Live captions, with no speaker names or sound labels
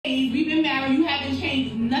We've been married. You haven't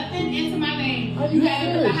changed nothing into my name. You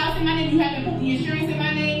haven't put the house in my name. You haven't put the insurance in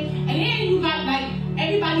my name. And then you got like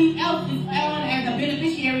everybody else is on as a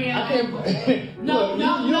beneficiary. I can't. No,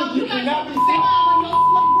 you cannot be sick of your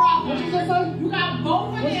slip brother. What you just say? You got both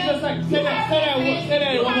of them. What you just say? Say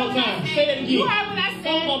that one more time. Say that again. You heard what I said.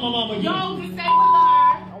 Don't call my mama again. Y'all just say with her.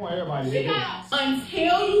 I want everybody to She got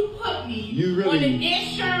until you put me on the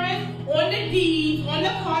insurance, on the deeds, on the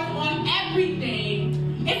cards, on everything.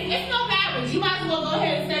 It's no marriage. You might as well go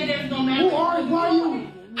ahead and say there's no marriage. Why are you?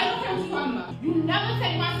 I don't care what you're talking about. You never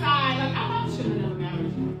take my side. Like, I probably should have never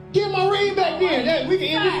married you. Get my ring back then. Hey, we can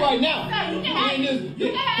end this right now. Sir, you can have it.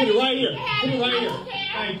 Put it right here. Put it right here.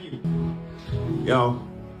 Thank you. Yo,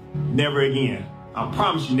 never again. I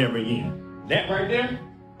promise you never again. That right there?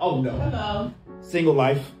 Oh no. Hello. Single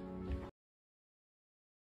life.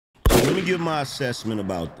 Let me give my assessment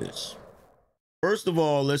about this. First of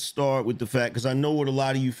all, let's start with the fact, because I know what a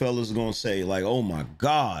lot of you fellas are going to say, like, oh my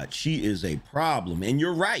God, she is a problem. And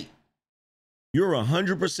you're right. You're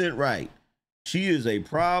 100% right. She is a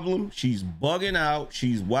problem. She's bugging out.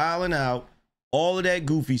 She's wilding out. All of that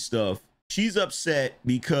goofy stuff. She's upset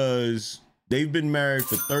because they've been married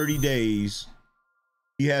for 30 days.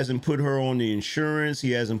 He hasn't put her on the insurance.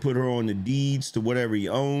 He hasn't put her on the deeds to whatever he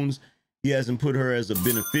owns. He hasn't put her as a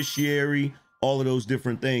beneficiary. All of those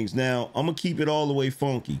different things. Now, I'm going to keep it all the way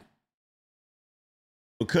funky.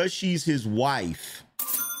 Because she's his wife,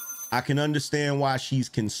 I can understand why she's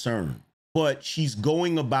concerned. But she's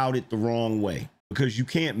going about it the wrong way. Because you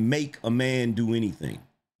can't make a man do anything.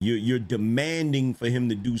 You're demanding for him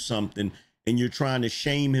to do something, and you're trying to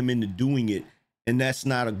shame him into doing it, and that's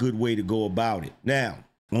not a good way to go about it. Now,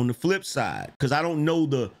 on the flip side, because I don't know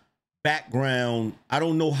the background, I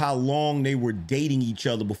don't know how long they were dating each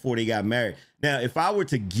other before they got married. Now, if I were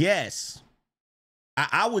to guess,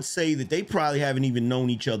 I would say that they probably haven't even known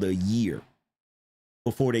each other a year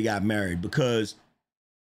before they got married, because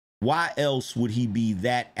why else would he be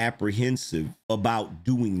that apprehensive about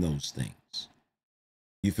doing those things?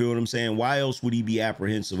 You feel what I'm saying? Why else would he be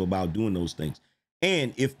apprehensive about doing those things?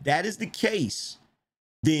 And if that is the case,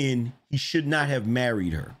 then he should not have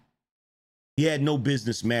married her. He had no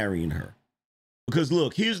business marrying her. Because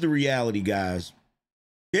look, here's the reality, guys.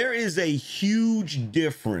 There is a huge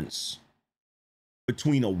difference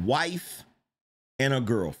between a wife and a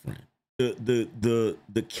girlfriend.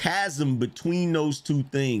 The chasm between those two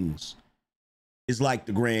things is like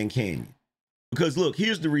the Grand Canyon. Because look,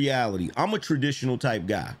 here's the reality. I'm a traditional type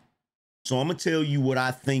guy. So I'm going to tell you what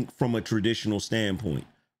I think from a traditional standpoint.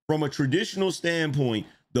 From a traditional standpoint,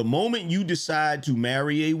 the moment you decide to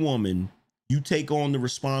marry a woman, you take on the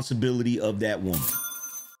responsibility of that woman.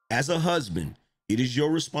 As a husband, it is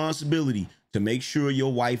your responsibility to make sure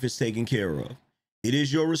your wife is taken care of. It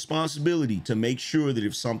is your responsibility to make sure that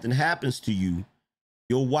if something happens to you,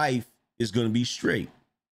 your wife is going to be straight.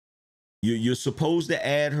 You're supposed to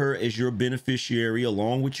add her as your beneficiary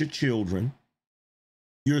along with your children.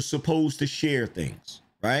 You're supposed to share things,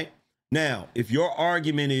 right? Now, if your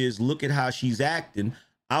argument is, look at how she's acting,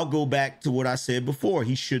 I'll go back to what I said before.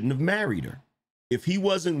 He shouldn't have married her. If he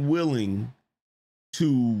wasn't willing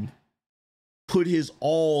to put his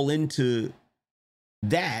all into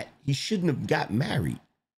that, he shouldn't have got married,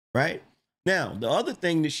 right? Now, the other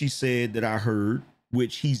thing that she said that I heard,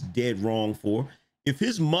 which he's dead wrong for, if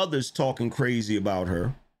his mother's talking crazy about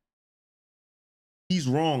her, he's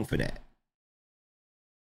wrong for that.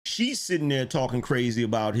 She's sitting there talking crazy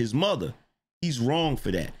about his mother. He's wrong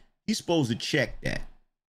for that. He's supposed to check that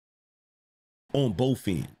on both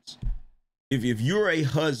ends. If you're a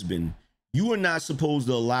husband, you are not supposed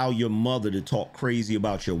to allow your mother to talk crazy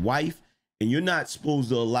about your wife, and you're not supposed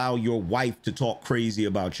to allow your wife to talk crazy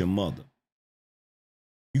about your mother.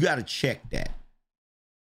 You got to check that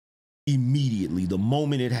immediately, the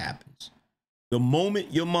moment it happens. The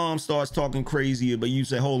moment your mom starts talking crazy, but you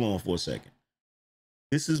say, hold on for a second.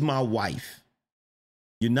 This is my wife.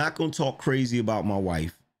 You're not going to talk crazy about my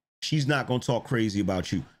wife. She's not going to talk crazy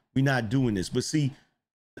about you. We're not doing this. But see,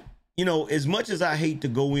 you know, as much as I hate to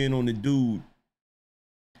go in on the dude,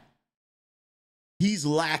 he's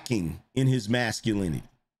lacking in his masculinity.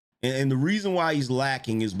 And the reason why he's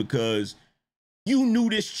lacking is because you knew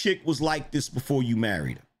this chick was like this before you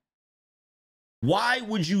married her. Why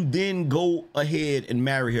would you then go ahead and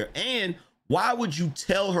marry her? And why would you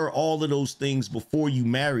tell her all of those things before you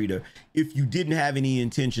married her if you didn't have any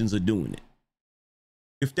intentions of doing it?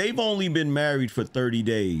 If they've only been married for 30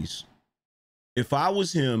 days, if I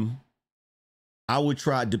was him, I would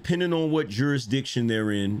try, depending on what jurisdiction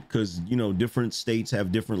they're in, because, you know, different states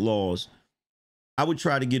have different laws, I would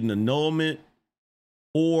try to get an annulment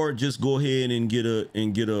or just go ahead and get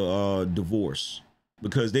a divorce,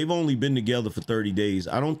 because they've only been together for 30 days.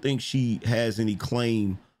 I don't think she has any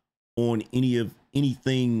claim on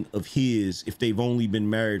anything of his if they've only been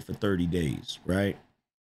married for 30 days, right?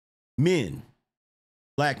 Men,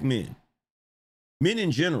 black men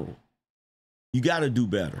in general, you got to do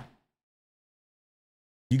better.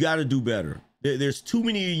 You got to do better. There's too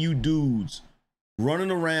many of you dudes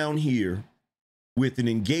running around here with an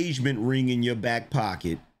engagement ring in your back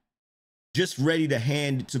pocket, just ready to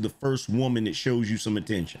hand it to the first woman that shows you some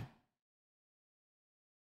attention.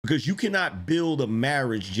 Because you cannot build a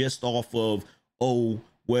marriage just off of, oh,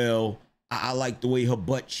 well, I like the way her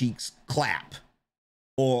butt cheeks clap,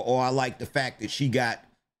 or I like the fact that she got,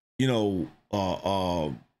 you know,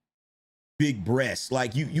 big breasts.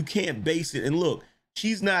 Like you can't base it. And look,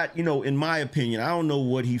 she's not, you know, in my opinion, I don't know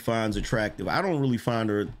what he finds attractive. I don't really find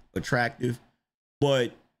her attractive.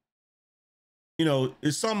 But, you know,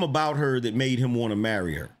 there's something about her that made him want to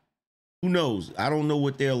marry her. Who knows? I don't know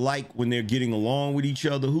what they're like when they're getting along with each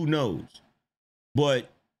other. Who knows? But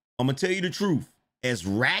I'm going to tell you the truth. As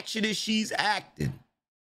ratchet as she's acting,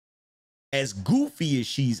 as goofy as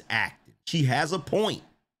she's acting, she has a point.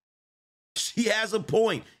 She has a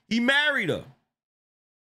point. He married her.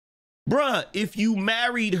 Bruh, if you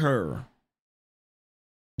married her,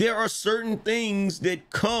 there are certain things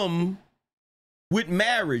that come with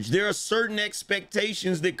marriage. There are certain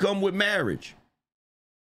expectations that come with marriage.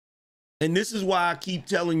 And this is why I keep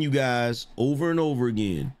telling you guys over and over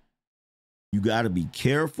again, you got to be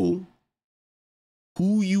careful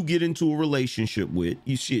who you get into a relationship with.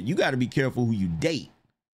 You got to be careful who you date.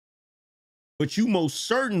 But you most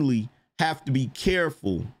certainly have to be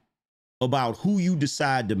careful about who you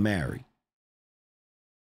decide to marry.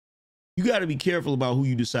 You got to be careful about who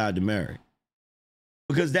you decide to marry.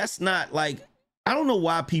 Because that's not like, I don't know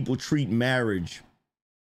why people treat marriage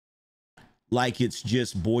like it's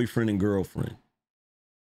just boyfriend and girlfriend.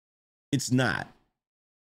 It's not.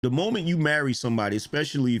 The moment you marry somebody,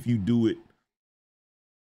 especially if you do it,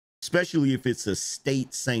 especially if it's a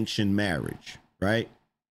state-sanctioned marriage, right?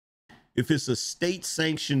 If it's a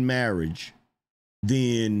state-sanctioned marriage,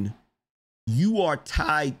 then you are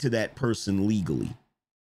tied to that person legally.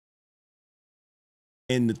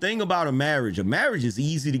 And the thing about a marriage is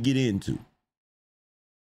easy to get into.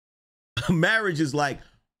 Marriage is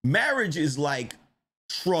like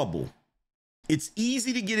trouble. It's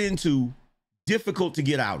easy to get into, difficult to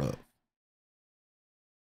get out of.